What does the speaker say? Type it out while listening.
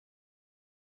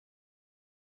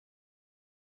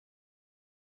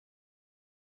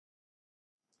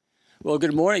Well,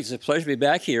 good morning. It's a pleasure to be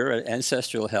back here at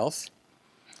Ancestral Health.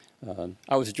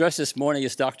 I was addressed this morning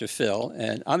as Dr. Phil,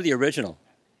 and I'm the original.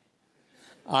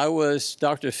 I was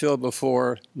Dr. Phil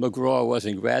before McGraw was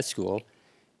in grad school.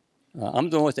 I'm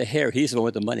the one with the hair. He's the one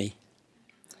with the money.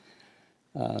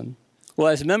 Well,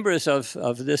 as members of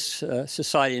this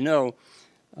society know,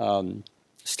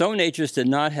 Stone Agers did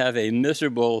not have a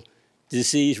miserable,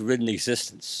 disease-ridden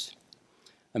existence.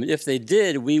 I mean, if they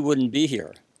did, we wouldn't be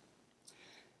here.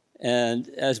 And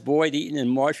as Boyd Eaton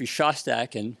and Marjorie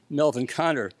Shostak and Melvin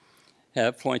Connor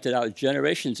have pointed out a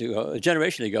generation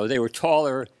ago, they were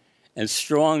taller and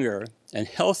stronger and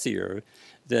healthier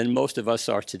than most of us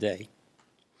are today.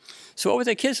 So what were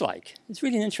their kids like? It's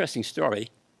really an interesting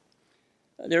story.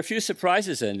 There are a few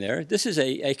surprises in there. This is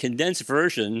a condensed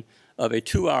version of a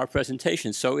 2-hour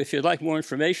presentation. So if you'd like more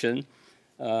information,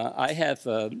 I have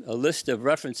a list of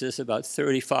references, about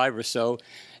 35 or so.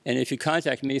 And if you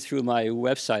contact me through my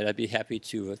website, I'd be happy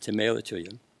to mail it to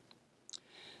you.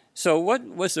 So what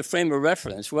was the frame of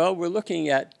reference? Well, we're looking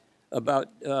at about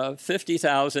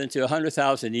 50,000 to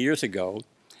 100,000 years ago.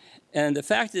 And the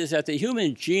fact is that the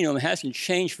human genome hasn't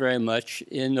changed very much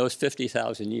in those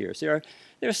 50,000 years. There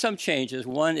are some changes.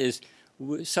 One is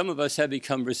some of us have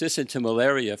become resistant to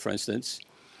malaria, for instance,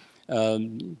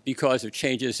 because of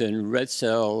changes in red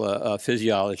cell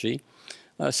physiology.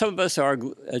 Some of us are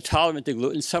tolerant to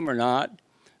gluten, some are not.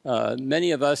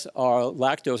 Many of us are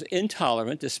lactose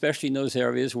intolerant, especially in those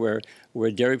areas where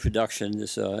dairy production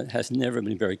has never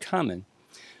been very common.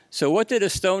 So what did a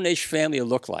Stone Age family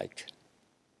look like?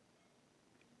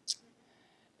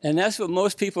 And that's what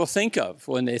most people think of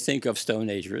when they think of Stone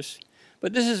Agers.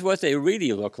 But this is what they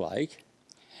really look like.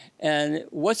 And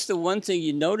what's the one thing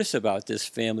you notice about this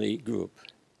family group?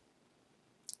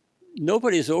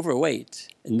 Nobody's overweight,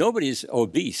 and nobody's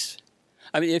obese.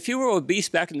 I mean, if you were obese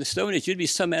back in the Stone Age, you'd be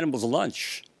some animal's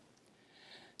lunch.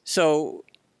 So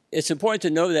it's important to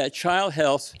know that child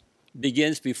health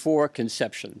begins before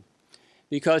conception,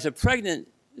 because a pregnant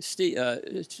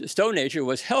Stone Ager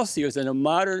was healthier than a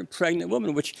modern pregnant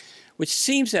woman, which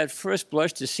seems at first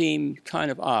blush to seem kind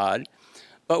of odd.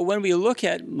 But when we look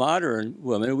at modern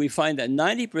women, we find that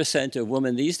 90% of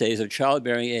women these days of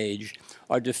childbearing age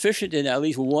are deficient in at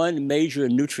least one major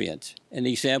nutrient. And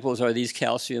the examples are these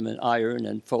calcium and iron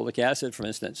and folic acid, for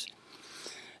instance.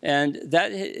 And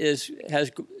that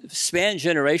has spanned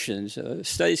generations.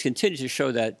 Studies continue to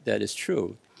show that that is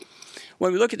true.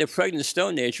 When we look at the pregnant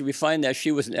Stone Ager, we find that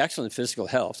she was in excellent physical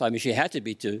health. I mean, she had to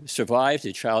be to survive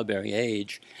to childbearing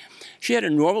age. She had a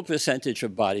normal percentage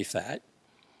of body fat.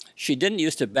 She didn't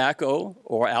use tobacco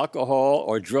or alcohol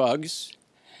or drugs.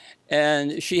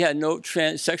 And she had no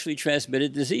sexually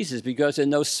transmitted diseases, because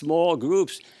in those small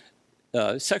groups,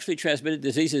 sexually transmitted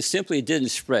diseases simply didn't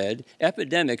spread.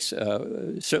 Epidemics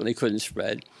certainly couldn't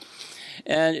spread.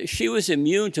 And she was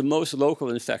immune to most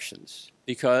local infections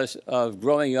because of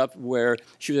growing up where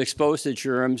she was exposed to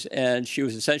germs, and she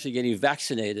was essentially getting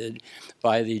vaccinated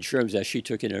by the germs that she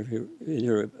took in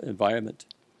her environment.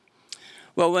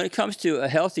 Well, when it comes to a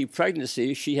healthy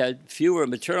pregnancy, she had fewer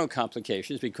maternal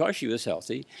complications because she was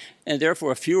healthy, and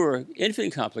therefore fewer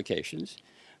infant complications.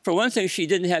 For one thing, she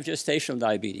didn't have gestational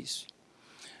diabetes,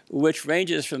 which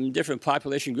ranges from different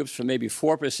population groups from maybe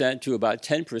 4% to about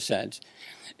 10%,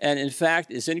 and in fact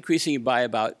is increasing by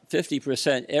about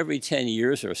 50% every 10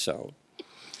 years or so.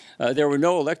 There were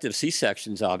no elective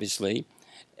C-sections, obviously,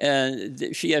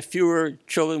 and she had fewer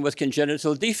children with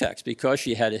congenital defects because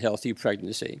she had a healthy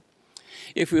pregnancy.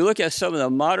 If we look at some of the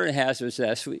modern hazards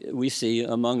that we see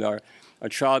among our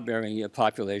childbearing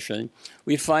population,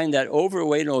 we find that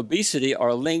overweight and obesity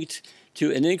are linked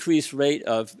to an increased rate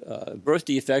of birth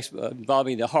defects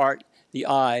involving the heart, the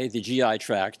eye, the GI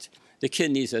tract, the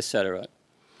kidneys, etc.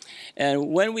 And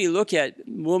when we look at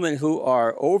women who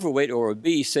are overweight or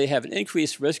obese, they have an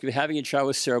increased risk of having a child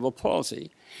with cerebral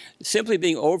palsy. Simply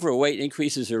being overweight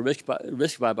increases the risk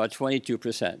by about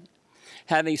 22%.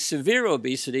 Having severe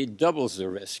obesity doubles the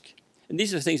risk. And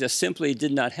these are things that simply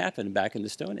did not happen back in the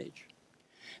Stone Age.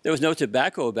 There was no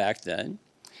tobacco back then.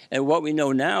 And what we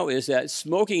know now is that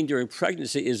smoking during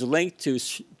pregnancy is linked to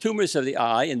tumors of the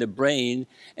eye and the brain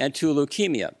and to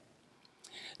leukemia.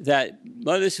 That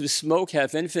mothers who smoke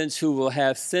have infants who will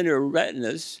have thinner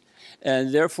retinas,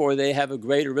 and therefore they have a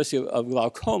greater risk of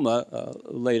glaucoma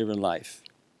later in life.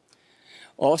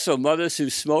 Also, mothers who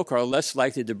smoke are less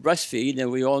likely to breastfeed, and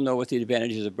we all know what the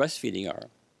advantages of breastfeeding are.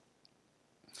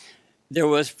 There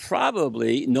was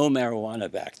probably no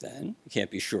marijuana back then. We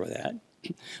can't be sure of that.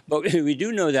 But we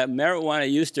do know that marijuana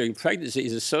use during pregnancy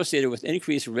is associated with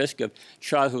increased risk of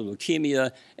childhood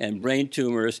leukemia and brain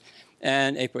tumors,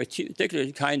 and a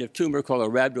particular kind of tumor called a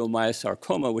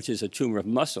rhabdomyosarcoma, which is a tumor of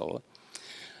muscle.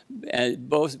 And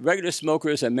both regular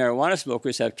smokers and marijuana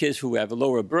smokers have kids who have a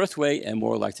lower birth weight and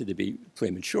more likely to be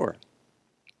premature.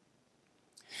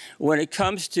 When it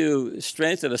comes to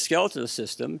strength of a skeletal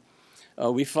system,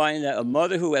 we find that a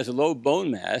mother who has low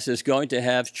bone mass is going to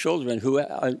have children who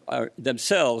are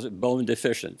themselves bone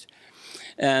deficient.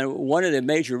 And one of the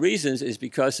major reasons is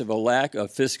because of a lack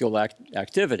of physical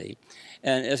activity.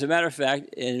 And as a matter of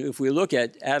fact, if we look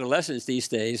at adolescents these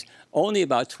days, only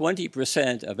about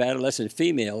 20% of adolescent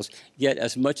females get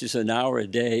as much as an hour a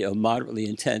day of moderately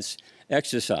intense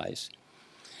exercise.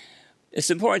 It's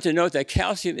important to note that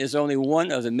calcium is only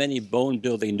one of the many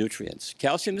bone-building nutrients.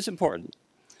 Calcium is important,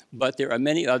 but there are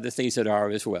many other things that are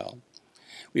as well.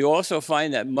 We also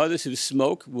find that mothers who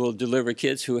smoke will deliver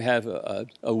kids who have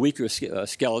a weaker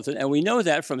skeleton, and we know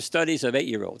that from studies of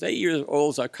 8-year-olds.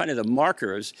 8-year-olds are kind of the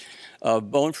markers of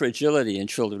bone fragility in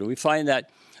children. We find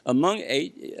that among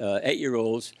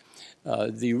 8-year-olds,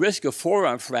 the risk of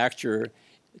forearm fracture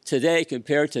today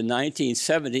compared to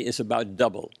 1970 is about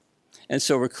double. And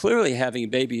so we're clearly having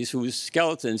babies whose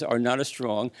skeletons are not as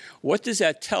strong. What does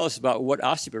that tell us about what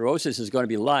osteoporosis is going to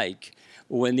be like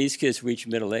when these kids reach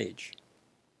middle age?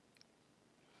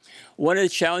 One of the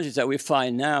challenges that we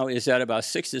find now is that about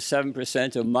 6 to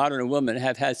 7% of modern women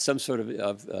have had some sort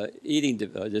of eating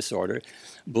disorder,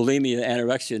 bulimia,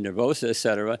 anorexia nervosa, et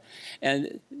cetera.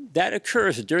 And that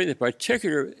occurs during the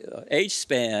particular age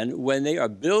span when they are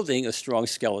building a strong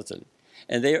skeleton.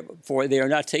 And therefore, they are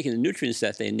not taking the nutrients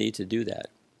that they need to do that.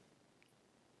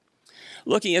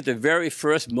 Looking at the very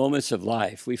first moments of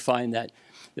life, we find that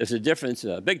there's a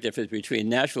big difference between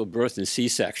natural birth and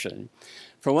C-section.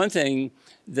 For one thing,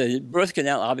 the birth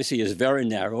canal obviously is very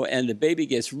narrow, and the baby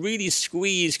gets really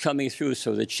squeezed coming through.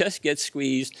 So the chest gets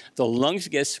squeezed, the lungs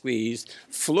get squeezed,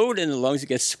 fluid in the lungs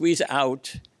gets squeezed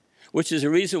out, which is the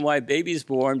reason why babies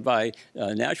born by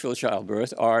natural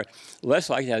childbirth are less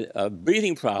likely to have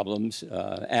breathing problems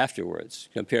afterwards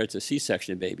compared to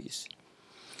C-section babies.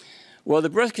 Well, the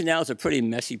birth canal is a pretty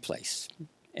messy place.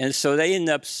 And so they end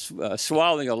up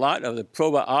swallowing a lot of the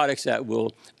probiotics that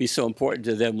will be so important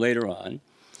to them later on.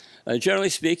 Generally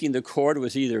speaking, the cord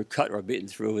was either cut or bitten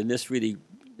through, and this really,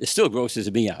 it still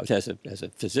grosses me out as a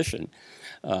physician.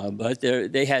 But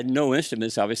they had no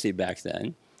instruments, obviously, back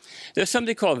then. There's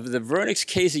something called the vernix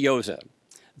caseosa,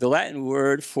 the Latin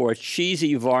word for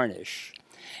cheesy varnish.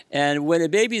 And when a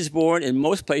baby is born in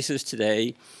most places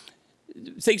today,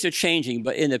 things are changing,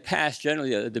 but in the past,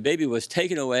 generally, the baby was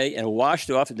taken away and washed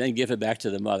off and then given back to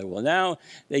the mother. Well, now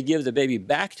they give the baby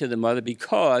back to the mother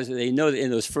because they know that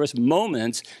in those first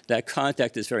moments, that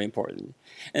contact is very important.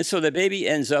 And so the baby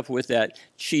ends up with that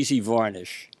cheesy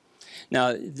varnish.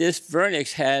 Now, this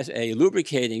vernix has a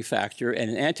lubricating factor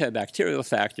and an antibacterial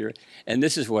factor, and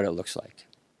this is what it looks like.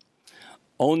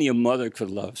 Only a mother could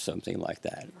love something like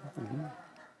that. Mm-hmm.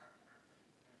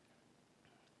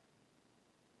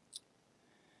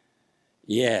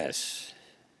 Yes.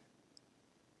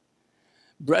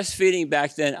 Breastfeeding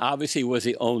back then obviously was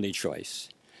the only choice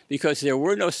because there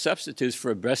were no substitutes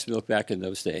for breast milk back in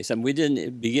those days. I mean, we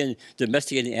didn't begin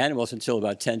domesticating animals until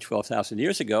about 10, 12,000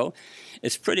 years ago.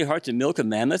 It's pretty hard to milk a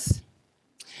mammoth,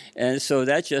 and so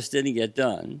that just didn't get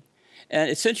done. And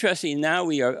it's interesting, now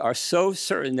we are so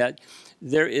certain that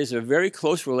there is a very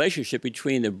close relationship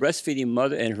between the breastfeeding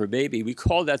mother and her baby. We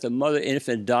call that the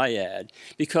mother-infant dyad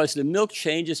because the milk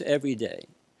changes every day.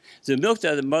 The milk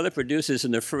that the mother produces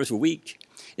in the first week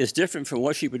is different from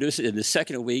what she produces in the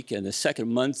second week and the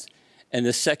second month and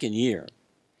the second year.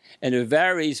 And it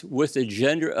varies with the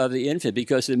gender of the infant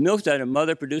because the milk that a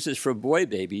mother produces for boy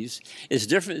babies is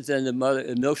different than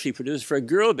the milk she produces for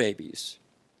girl babies.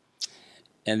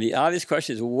 And the obvious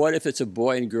question is, what if it's a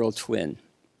boy and girl twin?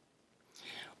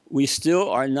 We still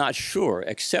are not sure,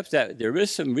 except that there is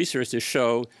some research to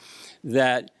show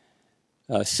that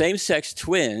same-sex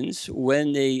twins,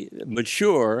 when they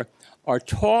mature, are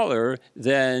taller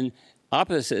than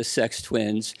opposite-sex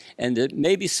twins, and it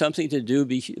may be something to do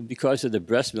because of the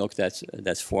breast milk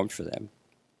that's formed for them.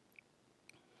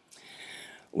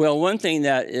 Well, one thing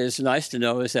that is nice to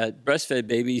know is that breastfed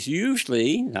babies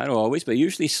usually, not always, but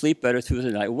usually sleep better through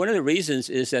the night. One of the reasons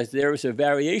is that there is a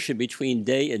variation between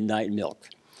day and night milk,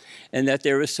 and that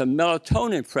there is some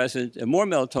melatonin present, more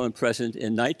melatonin present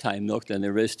in nighttime milk than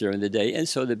there is during the day, and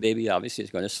so the baby obviously is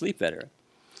going to sleep better.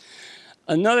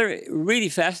 Another really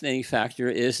fascinating factor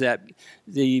is that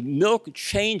the milk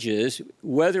changes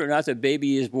whether or not the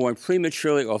baby is born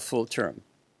prematurely or full term.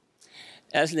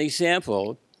 As an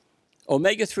example,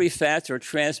 omega-3 fats are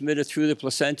transmitted through the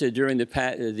placenta during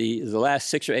the last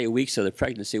 6 or 8 weeks of the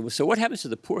pregnancy. So what happens to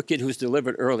the poor kid who's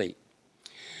delivered early?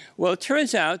 Well, it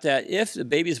turns out that if the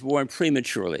baby is born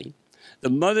prematurely, the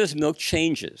mother's milk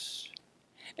changes.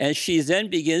 And she then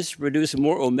begins to produce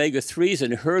more omega-3s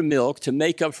in her milk to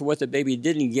make up for what the baby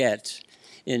didn't get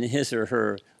in his or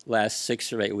her last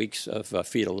 6 or 8 weeks of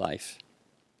fetal life.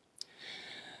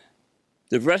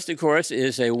 The breast, of course,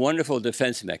 is a wonderful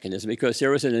defense mechanism because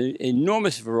there is an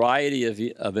enormous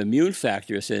variety of immune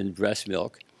factors in breast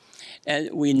milk. And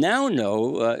we now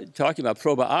know, talking about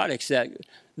probiotics, that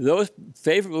those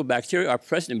favorable bacteria are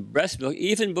present in breast milk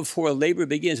even before labor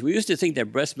begins. We used to think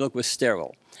that breast milk was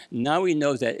sterile. Now we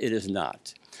know that it is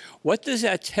not. What does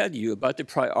that tell you about the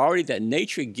priority that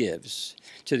nature gives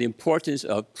to the importance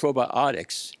of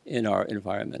probiotics in our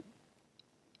environment?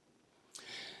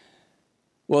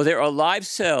 Well, there are live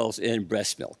cells in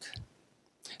breast milk.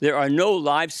 There are no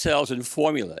live cells in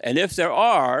formula. And if there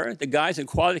are, the guys in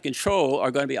quality control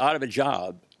are going to be out of a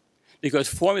job because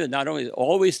formula not only is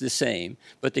always the same,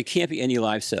 but there can't be any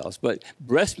live cells. But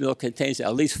breast milk contains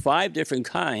at least 5 different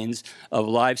kinds of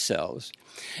live cells.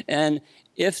 And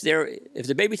if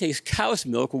the baby takes cow's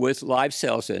milk with live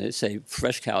cells in it, say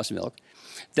fresh cow's milk,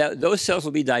 those cells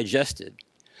will be digested.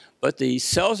 But the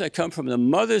cells that come from the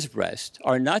mother's breast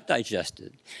are not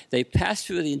digested. They pass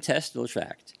through the intestinal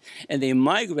tract, and they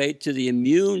migrate to the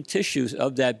immune tissues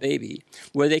of that baby,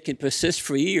 where they can persist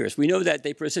for years. We know that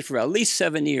they persist for at least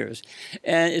 7 years,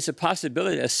 and it's a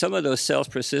possibility that some of those cells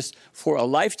persist for a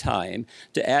lifetime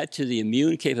to add to the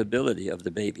immune capability of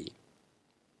the baby.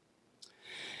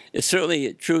 It's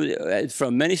certainly true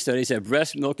from many studies that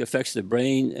breast milk affects the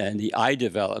brain and the eye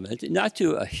development, not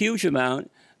to a huge amount,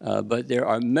 but there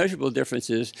are measurable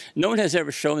differences. No one has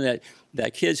ever shown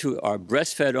that kids who are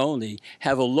breastfed only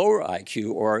have a lower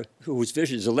IQ or whose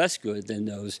vision is less good than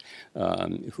those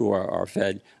who are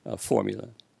fed formula.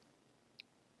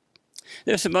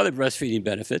 There are some other breastfeeding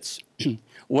benefits.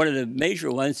 One of the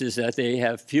major ones is that they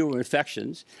have fewer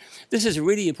infections. This is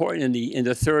really important in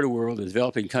the third world, the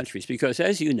developing countries, because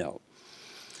as you know,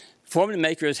 formula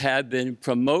makers have been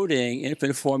promoting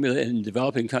infant formula in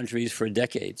developing countries for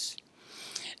decades.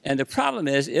 And the problem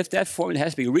is, if that formula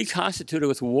has to be reconstituted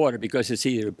with water because it's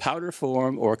either powder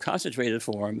form or concentrated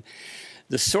form,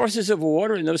 the sources of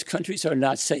water in those countries are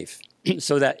not safe.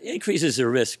 So that increases the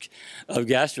risk of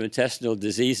gastrointestinal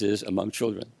diseases among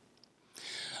children.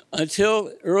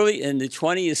 Until early in the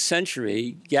 20th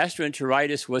century,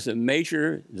 gastroenteritis was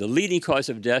the leading cause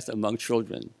of death among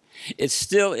children. It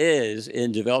still is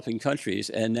in developing countries,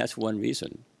 and that's one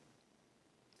reason.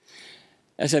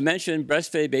 As I mentioned,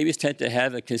 breastfed babies tend to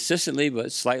have a consistently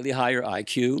but slightly higher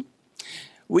IQ.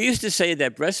 We used to say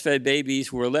that breastfed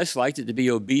babies were less likely to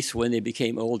be obese when they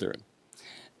became older.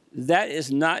 That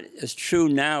is not as true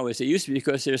now as it used to be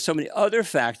because there are so many other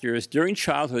factors during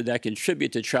childhood that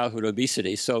contribute to childhood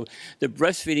obesity. So the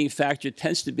breastfeeding factor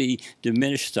tends to be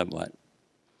diminished somewhat.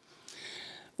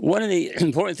 One of the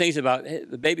important things about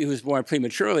the baby who's born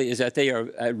prematurely is that they are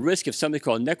at risk of something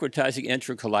called necrotizing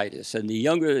enterocolitis. And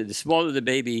the smaller the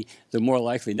baby, the more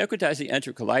likely. Necrotizing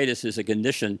enterocolitis is a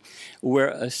condition where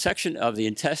a section of the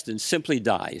intestine simply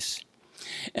dies.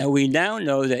 And we now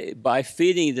know that by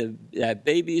feeding that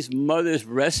baby's mother's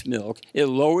breast milk, it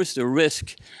lowers the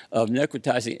risk of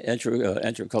necrotizing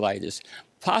enterocolitis,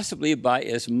 possibly by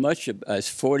as much as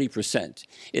 40%.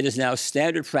 It is now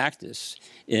standard practice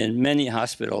in many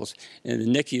hospitals in the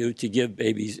NICU to give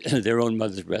babies their own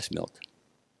mother's breast milk.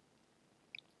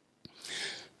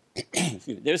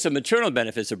 There's some maternal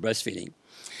benefits of breastfeeding.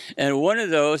 And one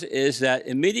of those is that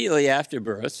immediately after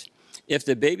birth, if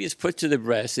the baby is put to the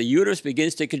breast, the uterus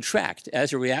begins to contract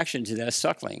as a reaction to that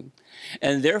suckling.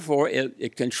 And therefore,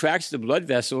 it contracts the blood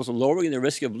vessels, lowering the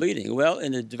risk of bleeding. Well,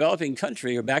 in a developing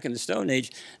country, or back in the Stone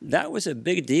Age, that was a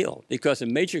big deal because a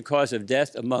major cause of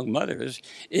death among mothers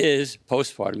is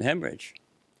postpartum hemorrhage.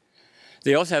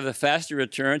 They also have a faster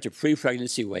return to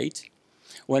pre-pregnancy weight.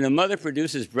 When a mother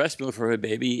produces breast milk for her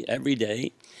baby every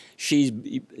day, she's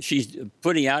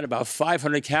putting out about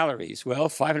 500 calories. Well,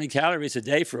 500 calories a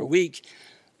day for a week,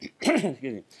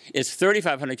 it's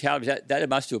 3,500 calories. That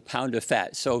amounts to a pound of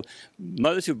fat. So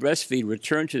mothers who breastfeed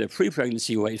return to their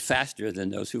pre-pregnancy weight faster than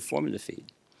those who formula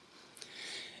feed.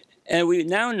 And we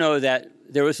now know that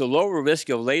there is a lower risk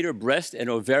of later breast and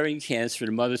ovarian cancer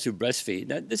in mothers who breastfeed.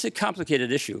 Now, this is a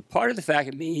complicated issue. Part of the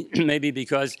fact may be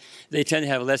because they tend to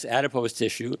have less adipose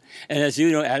tissue. And as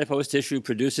you know, adipose tissue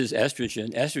produces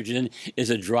estrogen. Estrogen is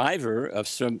a driver of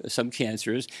some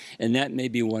cancers, and that may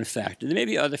be one factor. There may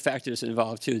be other factors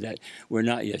involved, too, that we're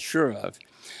not yet sure of.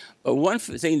 But one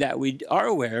thing that we are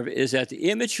aware of is that the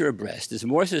immature breast is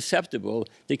more susceptible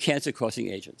to cancer-causing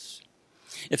agents.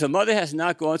 If a mother has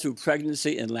not gone through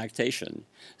pregnancy and lactation,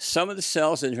 some of the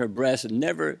cells in her breast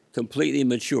never completely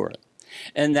mature.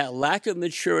 And that lack of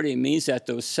maturity means that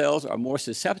those cells are more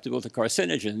susceptible to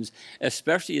carcinogens,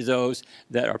 especially those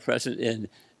that are present in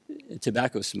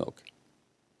tobacco smoke.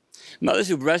 Mothers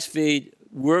who breastfeed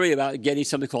worry about getting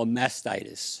something called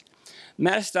mastitis.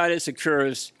 Mastitis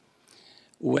occurs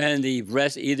when the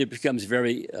breast either becomes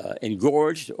very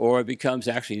engorged or becomes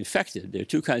actually infected. There are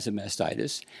two kinds of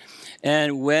mastitis.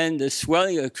 And when the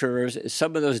swelling occurs,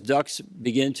 some of those ducts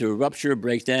begin to rupture,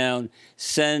 break down,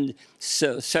 send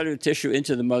cellular tissue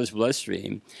into the mother's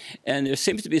bloodstream. And there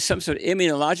seems to be some sort of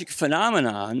immunologic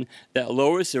phenomenon that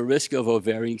lowers the risk of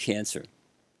ovarian cancer.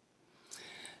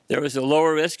 There is a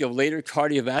lower risk of later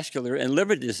cardiovascular and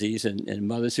liver disease in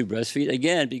mothers who breastfeed,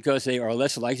 again, because they are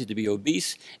less likely to be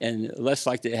obese and less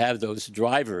likely to have those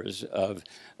drivers of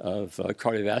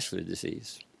cardiovascular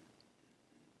disease.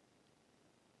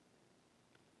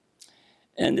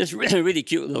 And this really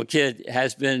cute little kid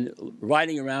has been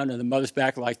riding around on the mother's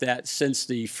back like that since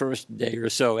the first day or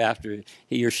so after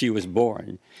he or she was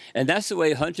born. And that's the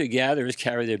way hunter-gatherers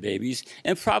carry their babies,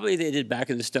 and probably they did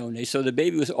back in the Stone Age, so the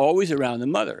baby was always around the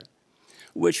mother,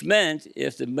 which meant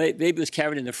if the baby was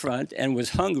carried in the front and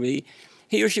was hungry,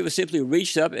 he or she would simply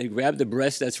reach up and grab the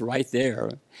breast that's right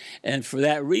there. And for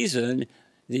that reason,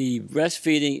 the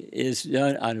breastfeeding is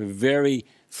done on a very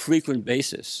frequent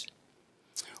basis.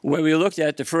 When we looked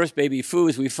at the first baby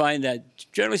foods, we find that,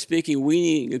 generally speaking,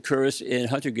 weaning occurs in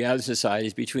hunter-gatherer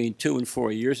societies between 2 and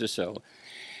 4 years or so.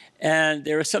 And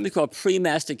there is something called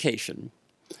pre-mastication,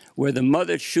 where the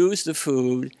mother chews the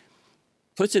food,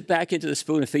 puts it back into the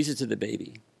spoon, and feeds it to the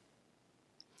baby.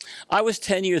 I was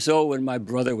 10 years old when my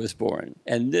brother was born,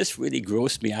 and this really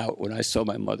grossed me out when I saw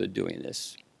my mother doing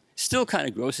this. Still kind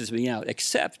of grosses me out,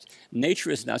 except nature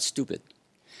is not stupid.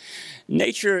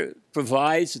 Nature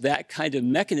provides that kind of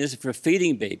mechanism for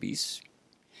feeding babies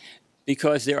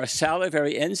because there are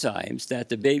salivary enzymes that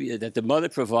the mother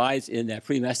provides in that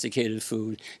pre-masticated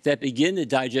food that begin the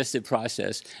digestive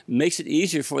process, makes it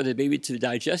easier for the baby to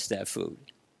digest that food.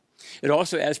 It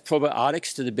also adds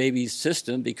probiotics to the baby's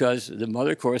system because the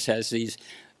mother, of course, has these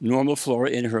normal flora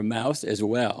in her mouth as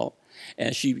well,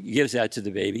 and she gives that to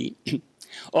the baby.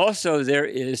 Also, there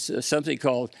is something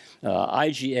called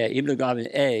IgA,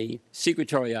 immunoglobulin A,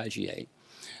 secretory IgA,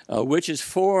 which is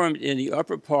formed in the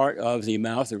upper part of the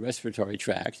mouth, the respiratory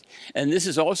tract. And this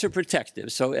is also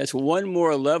protective. So it's one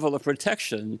more level of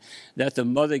protection that the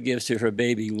mother gives to her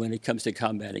baby when it comes to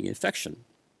combating infection.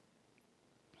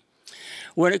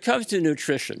 When it comes to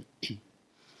nutrition,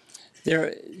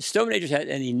 Stone Agers had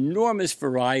an enormous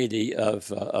variety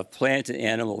of plant and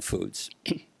animal foods.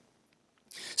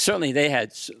 Certainly, they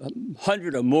had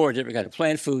 100 or more different kinds of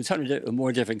plant foods, 100 or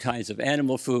more different kinds of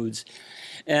animal foods.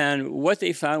 And what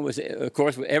they found was, of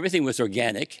course, everything was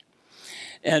organic.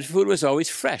 And food was always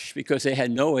fresh because they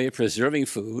had no way of preserving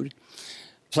food.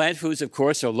 Plant foods, of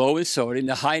course, are low in sodium,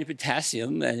 they're high in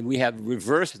potassium, and we have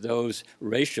reversed those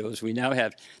ratios. We now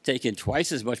have taken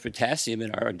twice as much potassium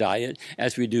in our diet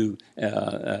as we do,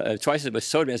 twice as much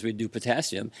sodium as we do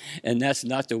potassium, and that's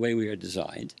not the way we are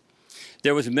designed.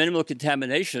 There was minimal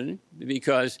contamination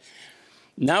because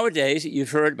nowadays you've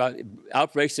heard about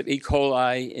outbreaks of E.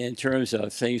 coli in terms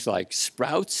of things like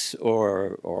sprouts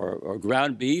or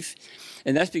ground beef.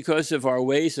 And that's because of our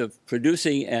ways of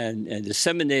producing and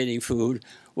disseminating food.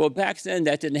 Well, back then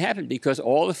that didn't happen because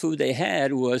all the food they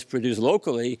had was produced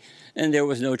locally and there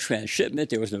was no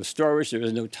transshipment, there was no storage, there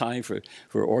was no time for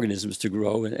organisms to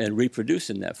grow and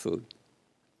reproduce in that food.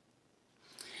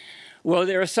 Well,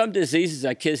 there are some diseases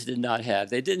that kids did not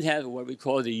have. They didn't have what we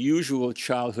call the usual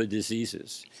childhood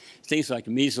diseases, things like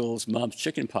measles, mumps,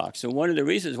 chickenpox. And one of the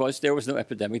reasons was there was no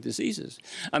epidemic diseases.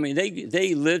 I mean,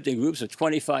 they lived in groups of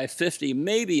 25, 50,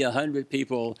 maybe 100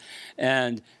 people,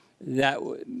 and that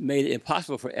made it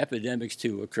impossible for epidemics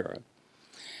to occur.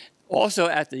 Also,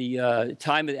 at the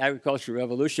time of the agricultural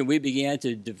revolution, we began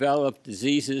to develop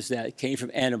diseases that came from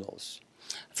animals.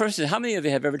 For instance, how many of you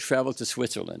have ever traveled to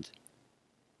Switzerland?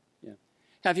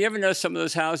 Have you ever noticed some of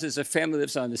those houses, a family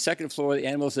lives on the second floor, the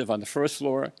animals live on the first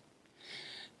floor?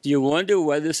 Do you wonder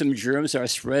whether some germs are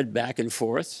spread back and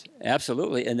forth?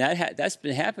 Absolutely, and that's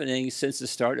been happening since the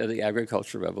start of the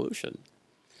agricultural revolution.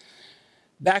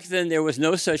 Back then, there was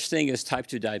no such thing as type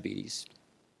 2 diabetes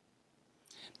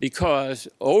because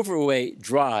overweight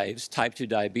drives type 2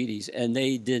 diabetes, and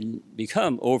they didn't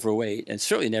become overweight and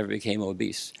certainly never became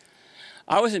obese.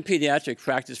 I was in pediatric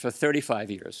practice for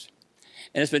 35 years.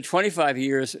 And it's been 25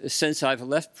 years since I've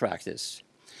left practice.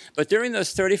 But during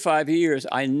those 35 years,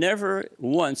 I never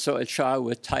once saw a child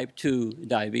with type 2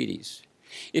 diabetes.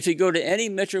 If you go to any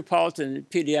metropolitan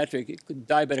pediatric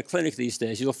diabetic clinic these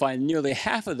days, you'll find nearly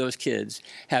half of those kids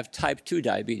have type 2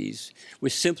 diabetes,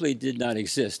 which simply did not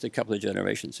exist a couple of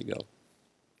generations ago.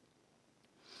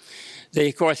 They,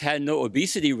 of course, had no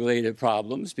obesity-related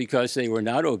problems because they were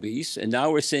not obese, and now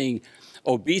we're seeing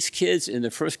obese kids in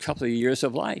the first couple of years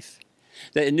of life.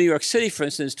 That in New York City, for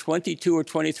instance, 22 or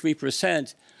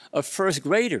 23% of first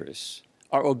graders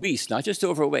are obese, not just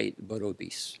overweight, but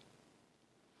obese.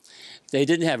 They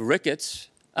didn't have rickets.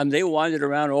 They wandered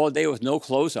around all day with no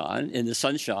clothes on in the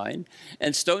sunshine.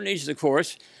 And Stone Agers, of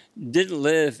course, didn't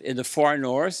live in the far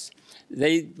north.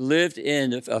 They lived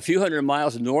in a few hundred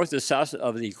miles north or south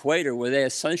of the equator where they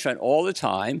had sunshine all the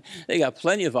time. They got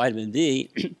plenty of vitamin D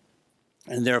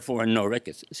and therefore no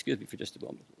rickets. Excuse me for just a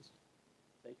moment, please.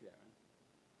 Thank you,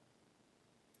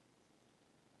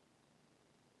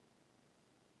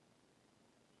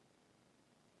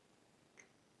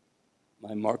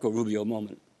 Aaron. My Marco Rubio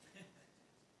moment.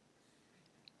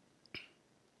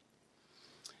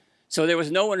 So there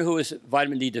was no one who was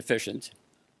vitamin D deficient.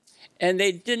 And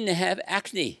they didn't have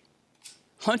acne.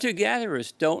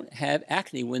 Hunter-gatherers don't have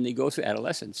acne when they go through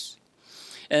adolescence.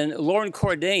 And Lauren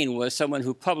Cordain was someone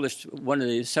who published one of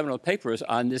the seminal papers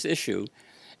on this issue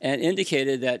and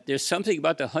indicated that there's something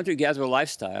about the hunter-gatherer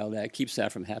lifestyle that keeps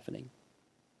that from happening.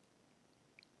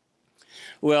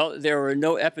 Well, there were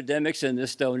no epidemics in the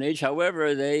Stone Age.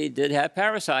 However, they did have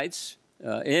parasites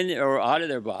in or out of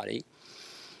their body.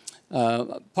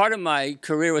 Part of my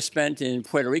career was spent in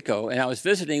Puerto Rico, and I was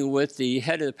visiting with the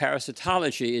head of the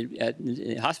parasitology at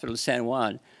the hospital in San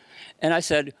Juan. And I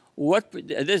said,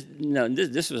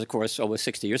 this was, of course, over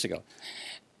 60 years ago.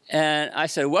 And I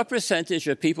said, what percentage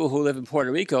of people who live in Puerto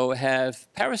Rico have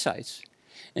parasites?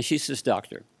 And she says,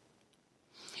 doctor,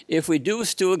 if we do a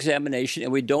stool examination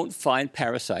and we don't find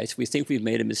parasites, we think we've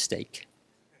made a mistake.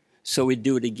 So we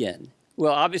do it again.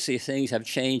 Well, obviously, things have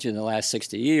changed in the last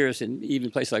 60 years, in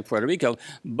even places like Puerto Rico,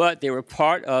 but they were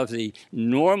part of the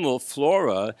normal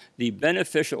flora, the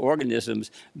beneficial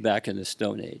organisms back in the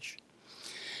Stone Age.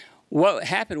 What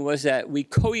happened was that we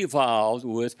co-evolved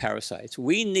with parasites.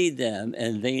 We need them,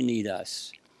 and they need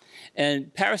us.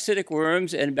 And parasitic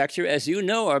worms and bacteria, as you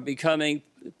know, are becoming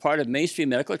part of mainstream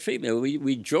medical treatment.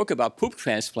 We joke about poop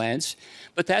transplants,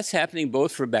 but that's happening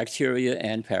both for bacteria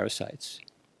and parasites.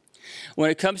 When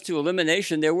it comes to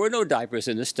elimination, there were no diapers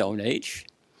in the Stone Age.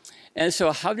 And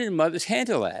so how did mothers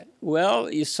handle that?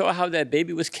 Well, you saw how that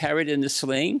baby was carried in the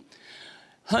sling.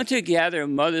 Hunter-gatherer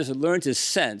mothers learn to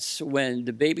sense when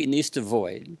the baby needs to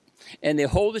void, and they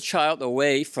hold the child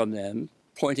away from them,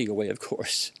 pointing away, of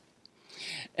course.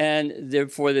 And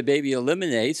therefore, the baby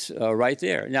eliminates right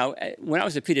there. Now, when I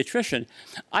was a pediatrician,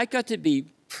 I got to be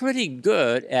pretty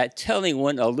good at telling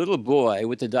when a little boy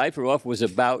with the diaper off was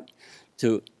about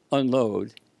to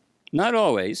unload. Not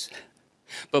always,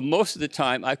 but most of the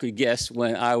time I could guess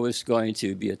when I was going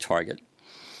to be a target.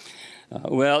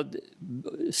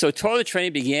 So toilet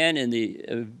training began in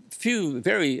the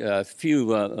very few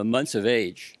months of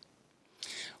age.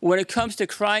 When it comes to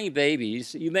crying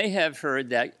babies, you may have heard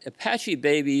that Apache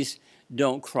babies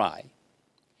don't cry.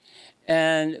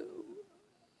 And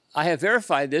I have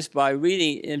verified this by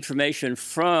reading information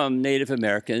from Native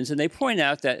Americans, and they point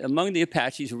out that among the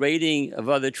Apaches, raiding of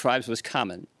other tribes was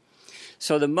common.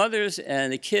 So the mothers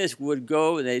and the kids would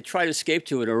go, and they'd try to escape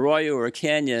to an arroyo or a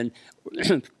canyon,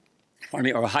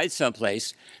 or hide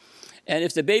someplace. And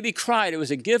if the baby cried, it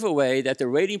was a giveaway that the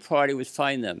raiding party would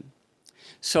find them.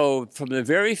 So from the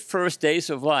very first days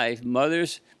of life,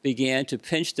 mothers began to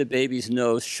pinch the baby's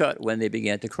nose shut when they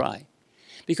began to cry.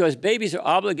 Because babies are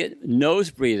obligate nose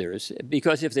breathers,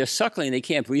 because if they're suckling, they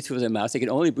can't breathe through their mouth. They can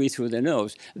only breathe through their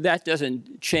nose. That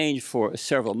doesn't change for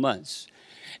several months.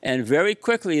 And very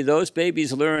quickly, those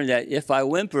babies learn that if I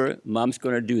whimper, mom's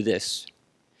going to do this.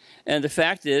 And the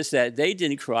fact is that they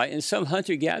didn't cry, and some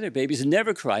hunter-gatherer babies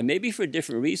never cry, maybe for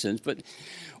different reasons. But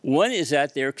one is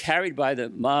that they're carried by the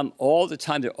mom all the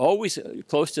time. They're always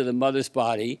close to the mother's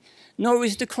body. No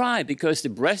reason to cry because the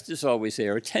breast is always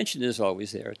there. Attention is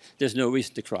always there. There's no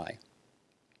reason to cry.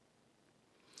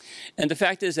 And the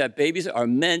fact is that babies are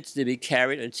meant to be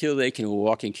carried until they can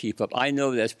walk and keep up. I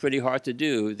know that's pretty hard to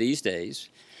do these days.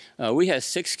 We had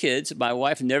 6 kids. My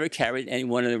wife never carried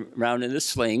anyone around in a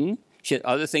sling. She had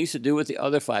other things to do with the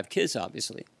other 5 kids,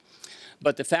 obviously.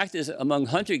 But the fact is, among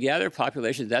hunter-gatherer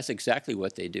populations, that's exactly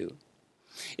what they do.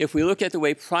 If we look at the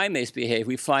way primates behave,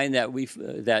 we find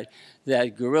that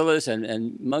that gorillas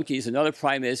and monkeys and other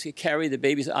primates carry the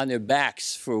babies on their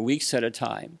backs for weeks at a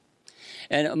time.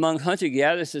 And among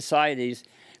hunter-gatherer societies,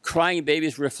 crying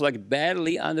babies reflect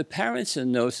badly on the parents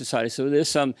in those societies. So there's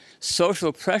some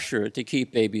social pressure to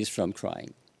keep babies from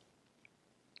crying.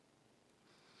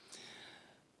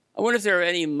 I wonder if there are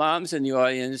any moms in the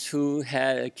audience who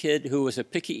had a kid who was a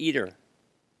picky eater.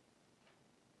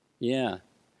 Yeah.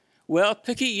 Well,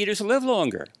 picky eaters live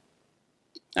longer.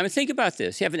 I mean, think about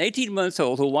this. You have an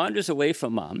 18-month-old who wanders away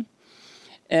from mom,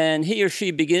 and he or she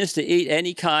begins to eat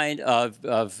any kind of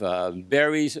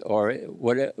berries or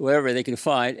whatever they can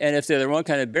find. And if they're the wrong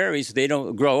kind of berries, they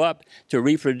don't grow up to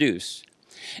reproduce.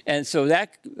 And so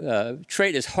that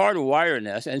trait is hardwired in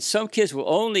us. And some kids will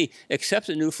only accept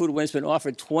a new food when it's been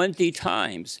offered 20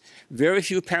 times. Very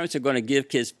few parents are going to give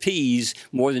kids peas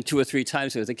more than 2 or 3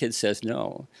 times if the kid says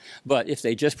no. But if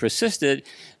they just persisted,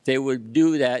 they would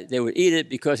do that. They would eat it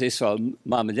because they saw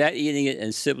mom and dad eating it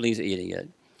and siblings eating it.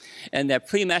 And that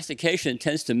pre-mastication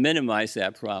tends to minimize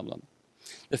that problem.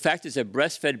 The fact is that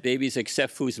breastfed babies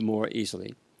accept foods more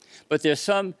easily. But there's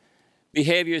some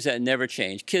behaviors that never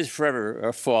change. Kids forever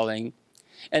are falling.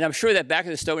 And I'm sure that back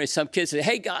in the Stone Age, some kids said,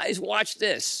 hey guys, watch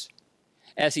this,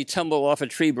 as he tumbled off a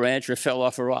tree branch or fell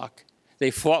off a rock. They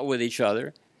fought with each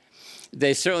other.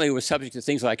 They certainly were subject to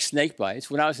things like snake bites.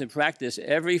 When I was in practice,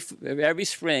 every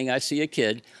spring I see a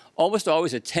kid, almost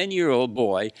always a 10-year-old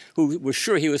boy, who was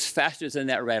sure he was faster than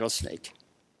that rattlesnake.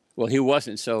 Well, he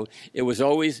wasn't, so it was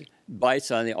always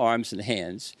bites on the arms and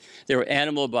hands. There were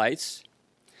animal bites.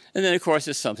 And then, of course,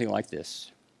 there's something like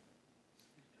this.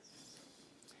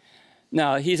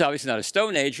 Now, he's obviously not a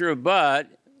Stone Ager, but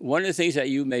one of the things that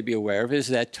you may be aware of is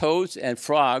that toads and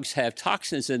frogs have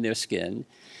toxins in their skin.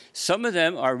 Some of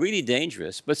them are really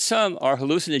dangerous, but some are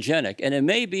hallucinogenic. And it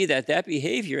may be that that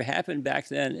behavior happened back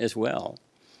then as well.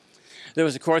 There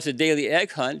was, of course, a daily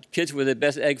egg hunt. Kids were the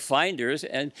best egg finders.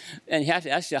 And you have to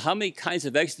ask you, how many kinds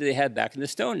of eggs did they have back in the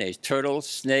Stone Age? Turtles,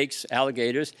 snakes,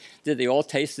 alligators. Did they all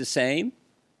taste the same?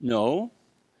 No.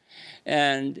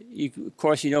 And, of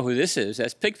course, you know who this is.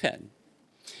 That's Pigpen.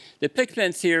 The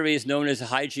Pigpen theory is known as the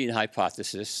hygiene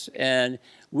hypothesis. And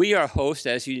we are host,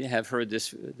 as you have heard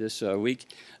this week,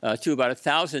 to about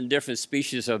 1,000 different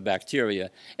species of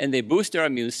bacteria. And they boost our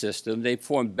immune system. They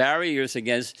form barriers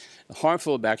against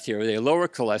harmful bacteria. They lower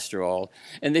cholesterol.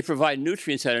 And they provide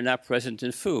nutrients that are not present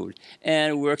in food.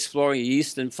 And we're exploring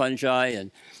yeast and fungi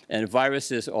and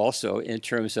viruses also in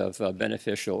terms of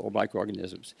beneficial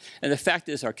microorganisms. And the fact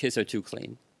is our kids are too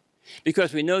clean.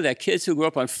 Because we know that kids who grow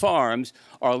up on farms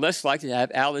are less likely to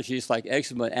have allergies like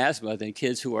eczema and asthma than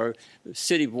kids who are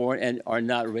city-born and are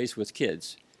not raised with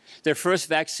kids. Their first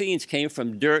vaccines came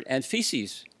from dirt and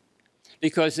feces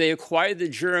because they acquired the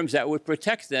germs that would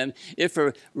protect them. If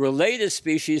a related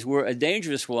species were a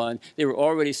dangerous one, they were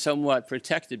already somewhat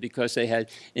protected because they had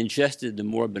ingested the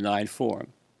more benign form.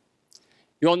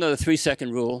 You all know the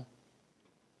 3-second rule?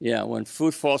 Yeah, when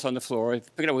food falls on the floor, if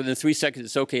you pick it up within 3 seconds,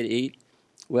 it's okay to eat.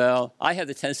 Well, I have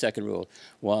the 10-second rule.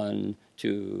 1,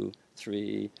 2,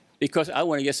 3, because I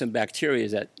want to get some bacteria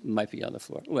that might be on the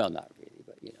floor. Well, not really,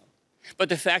 but you know. But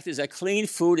the fact is that clean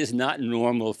food is not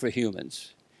normal for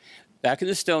humans. Back in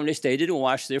the Stone Age, they didn't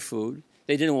wash their food.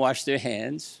 They didn't wash their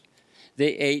hands. They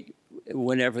ate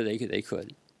whenever they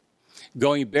could.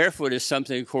 Going barefoot is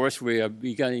something, of course, we are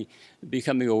becoming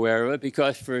aware of,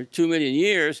 because for 2 million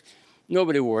years,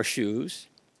 nobody wore shoes.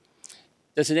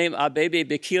 Does the name Abebe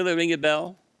Bikila ring a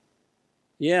bell?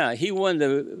 Yeah, he won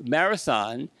the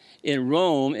marathon in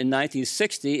Rome in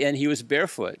 1960, and he was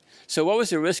barefoot. So what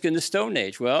was the risk in the Stone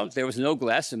Age? Well, there was no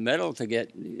glass and metal to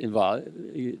get involved,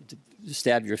 to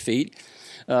stab your feet.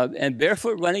 And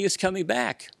barefoot running is coming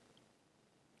back.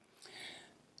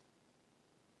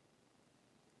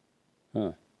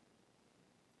 Huh.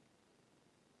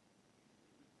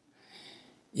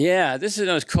 Yeah, this is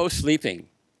known as co-sleeping,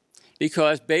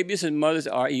 because babies and mothers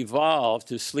are evolved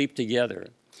to sleep together.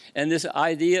 And this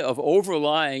idea of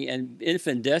overlying and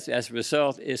infant death as a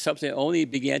result is something that only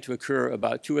began to occur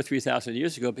about 2,000 or 3,000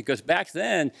 years ago, because back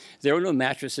then there were no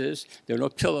mattresses, there were no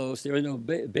pillows, there were no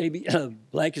baby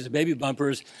blankets, baby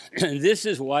bumpers. And this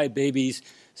is why babies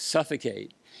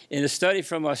suffocate. In a study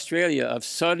from Australia of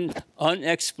sudden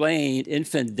unexplained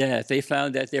infant death, they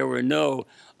found that there were no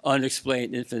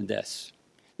unexplained infant deaths.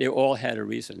 They all had a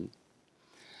reason.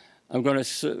 I'm going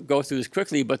to go through this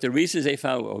quickly, but the reasons they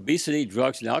found were obesity,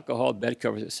 drugs and alcohol, bed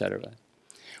covers, etc.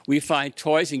 We find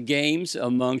toys and games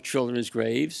among children's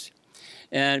graves.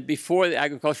 And before the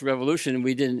agricultural revolution,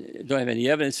 we don't have any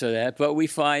evidence of that, but we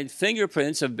find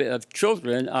fingerprints of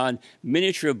children on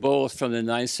miniature bowls from the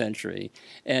 9th century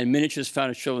and miniatures found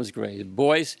in children's graves.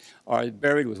 Boys are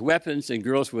buried with weapons and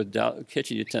girls with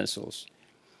kitchen utensils.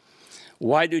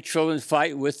 Why do children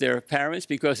fight with their parents?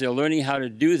 Because they're learning how to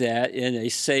do that in a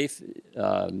safe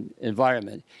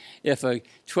environment. If a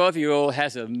 12-year-old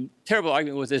has a terrible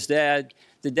argument with his dad,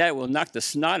 the dad will knock the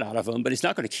snot out of him, but he's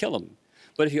not going to kill him.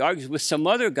 But if he argues with some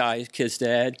other guy's kid's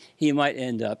dad, he might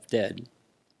end up dead.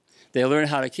 They learn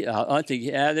how to hunt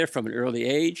together from an early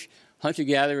age.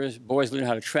 Hunter-gatherers, boys learn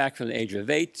how to track from the age of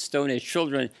 8. Stone Age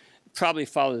children probably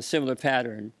follow a similar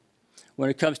pattern. When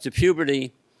it comes to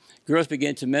puberty, girls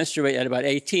begin to menstruate at about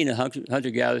 18 in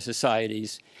hunter-gatherer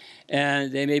societies,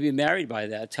 and they may be married by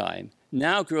that time.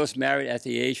 Now girls marry at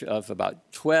the age of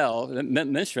about 12,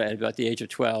 menstruate at about the age of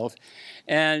 12,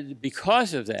 and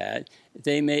because of that,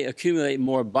 they may accumulate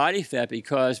more body fat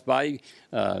because body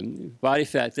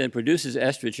fat then produces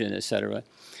estrogen, etc.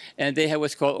 And they have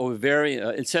what's called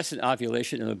incessant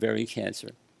ovulation and ovarian cancer.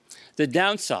 The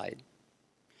downside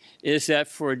is that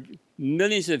for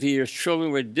millions of years,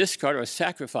 children were discarded or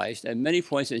sacrificed at many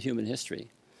points in human history.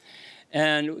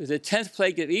 And the 10th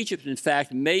plague of Egypt, in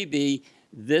fact, may be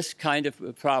this kind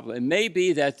of problem. It may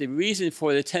be that the reason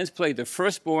for the 10th plague, the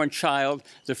firstborn child,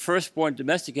 the firstborn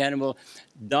domestic animal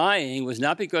dying, was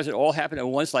not because it all happened at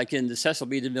once like in the Cecil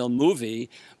B. DeMille movie,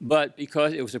 but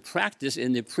because it was a practice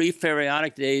in the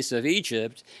pre-pharaonic days of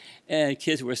Egypt, and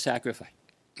kids were sacrificed.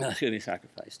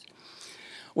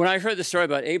 When I heard the story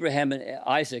about Abraham and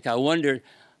Isaac, I wondered,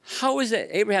 how is it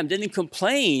Abraham didn't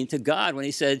complain to God when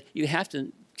he said, you have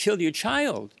to kill your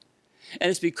child? And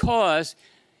it's because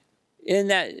in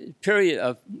that period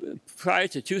of prior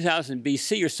to 2000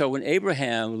 BC or so, when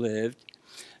Abraham lived,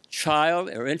 child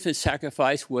or infant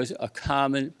sacrifice was a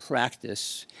common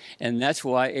practice. And that's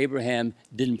why Abraham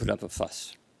didn't put up a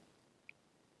fuss.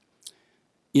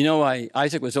 You know why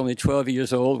Isaac was only 12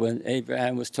 years old when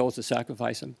Abraham was told to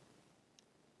sacrifice him?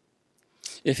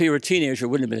 If he were a teenager, it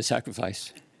wouldn't have been a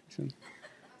sacrifice.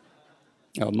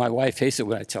 Oh, my wife hates it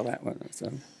when I tell that one.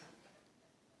 So.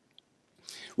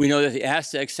 We know that the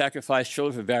Aztecs sacrificed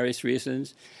children for various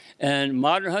reasons, and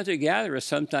modern hunter-gatherers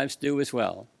sometimes do as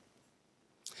well.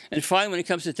 And finally, when it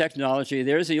comes to technology,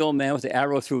 there's the old man with the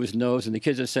arrow through his nose, and the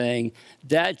kids are saying,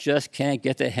 Dad just can't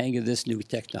get the hang of this new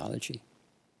technology.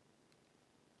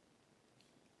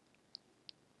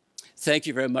 Thank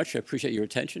you very much. I appreciate your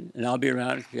attention, and I'll be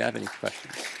around if you have any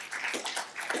questions.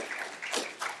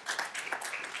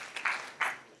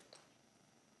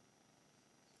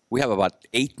 We have about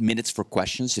 8 minutes for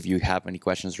questions if you have any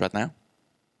questions right now.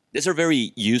 These are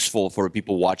very useful for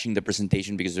people watching the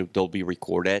presentation because they'll be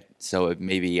recorded. So if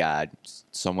maybe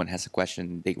someone has a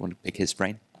question, they want to pick his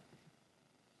brain.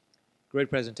 Great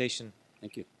presentation.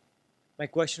 Thank you. My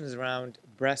question is around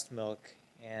breast milk,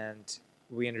 and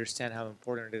we understand how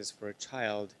important it is for a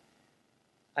child.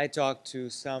 I talk to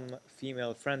some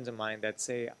female friends of mine that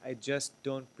say, I just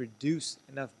don't produce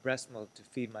enough breast milk to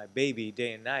feed my baby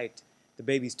day and night. The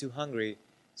baby's too hungry,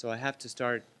 so I have to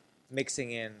start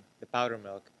mixing in the powder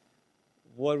milk.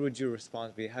 What would your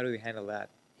response be? How do we handle that?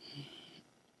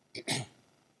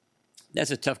 That's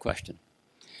a tough question.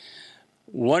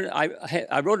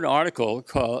 I wrote an article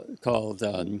called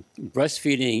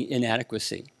Breastfeeding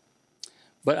Inadequacy,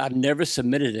 but I've never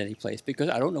submitted it any place because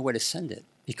I don't know where to send it,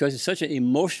 because it's such an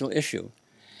emotional issue.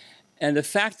 And the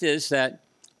fact is that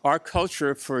our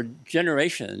culture for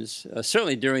generations,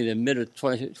 certainly during the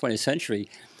mid-20th century,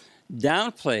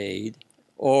 downplayed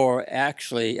or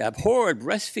actually abhorred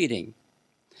breastfeeding.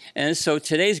 And so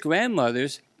today's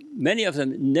grandmothers, many of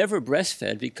them never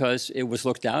breastfed because it was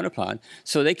looked down upon.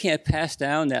 So they can't pass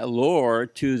down that lore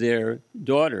to their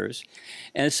daughters.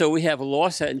 And so we have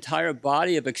lost that entire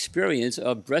body of experience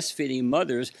of breastfeeding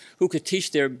mothers who could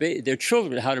teach their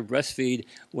children how to breastfeed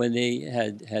when they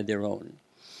had their own.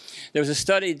 There was a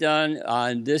study done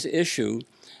on this issue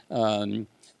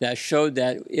that showed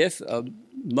that if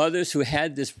mothers who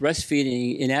had this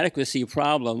breastfeeding inadequacy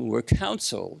problem were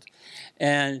counseled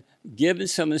and given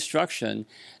some instruction,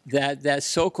 that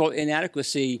so-called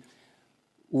inadequacy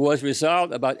was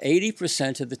resolved about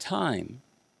 80% of the time.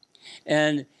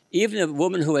 And even a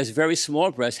woman who has very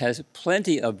small breasts has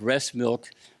plenty of breast milk,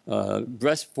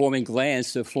 breast-forming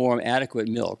glands to form adequate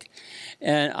milk.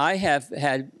 And I have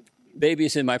had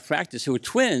babies in my practice who were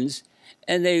twins,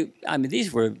 and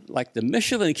these were like the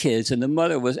Michelin kids, and the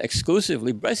mother was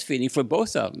exclusively breastfeeding for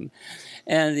both of them.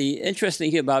 And the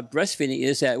interesting thing about breastfeeding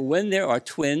is that when there are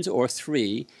twins or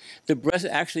three, the breast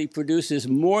actually produces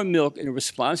more milk in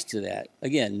response to that.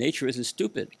 Again, nature isn't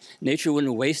stupid. Nature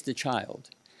wouldn't waste the child.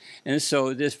 And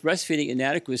so this breastfeeding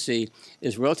inadequacy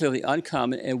is relatively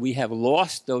uncommon, and we have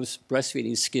lost those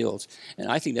breastfeeding skills.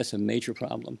 And I think that's a major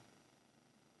problem.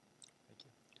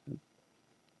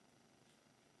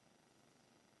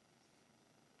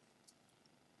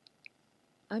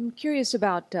 I'm curious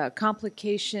about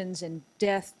complications and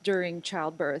death during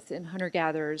childbirth in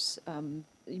hunter-gatherers.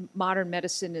 Modern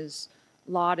medicine is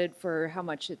lauded for how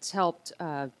much it's helped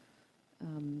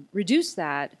reduce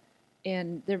that.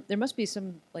 And there must be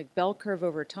some like bell curve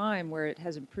over time where it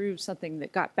has improved something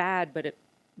that got bad, but it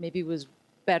maybe was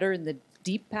better in the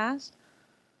deep past.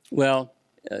 Well,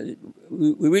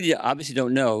 we really obviously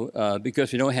don't know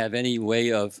because we don't have any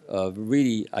way of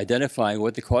really identifying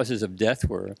what the causes of death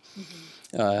were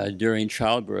during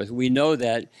childbirth. We know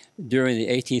that during the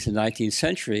 18th and 19th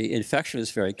century, infection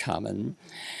was very common.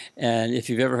 And if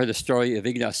you've ever heard the story of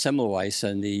Ignaz Semmelweis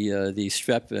and the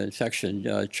strep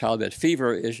infection, childbed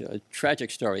fever, is a tragic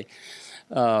story.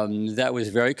 That was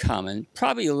very common.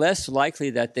 Probably less likely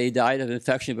that they died of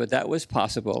infection, but that was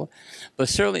possible. But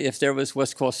certainly if there was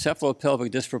what's called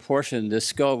cephalopelvic disproportion, the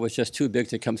skull was just too big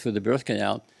to come through the birth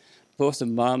canal, both the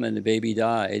mom and the baby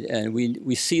died. And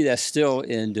we see that still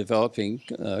in developing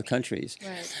countries.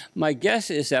 Right. My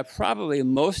guess is that probably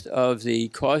most of the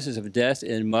causes of death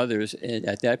in mothers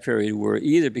at that period were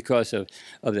either because of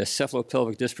the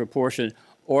cephalopelvic disproportion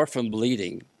or from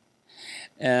bleeding.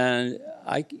 And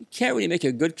I can't really make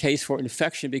a good case for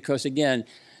infection because, again,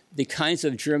 the kinds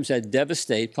of germs that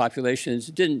devastate populations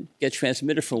didn't get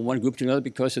transmitted from one group to another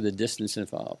because of the distance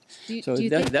involved. Do you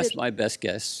That's think my best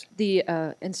guess. the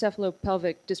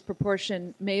encephalopelvic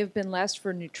disproportion may have been less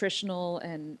for nutritional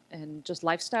and just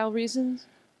lifestyle reasons?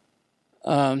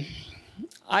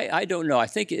 I don't know. I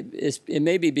think it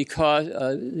may be because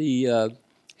the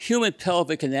human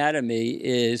pelvic anatomy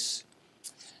is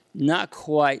not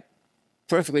quite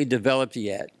perfectly developed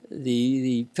yet.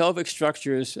 The pelvic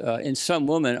structures in some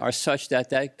women are such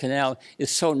that canal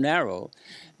is so narrow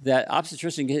that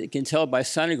obstetrician can tell by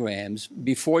sonograms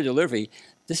before delivery,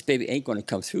 this baby ain't going to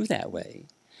come through that way.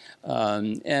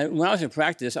 And when I was in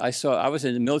practice, I was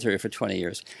in the military for 20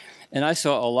 years, and I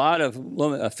saw a lot of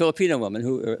Filipino women,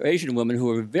 or Asian women, who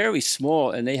were very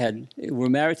small, and they were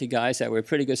married to guys that were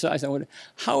pretty good size. I wondered,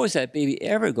 how is that baby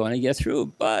ever going to get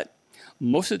through? But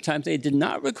most of the time, they did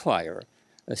not require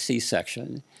a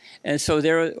C-section. And so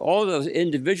there are all those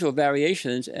individual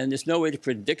variations, and there's no way to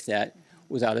predict that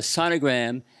without a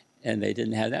sonogram, and they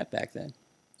didn't have that back then.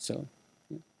 So,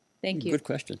 Thank you. Good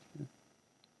question.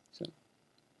 So,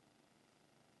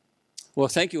 well,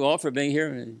 thank you all for being here.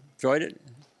 Enjoyed it.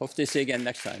 Hope to see you again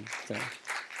next time. So.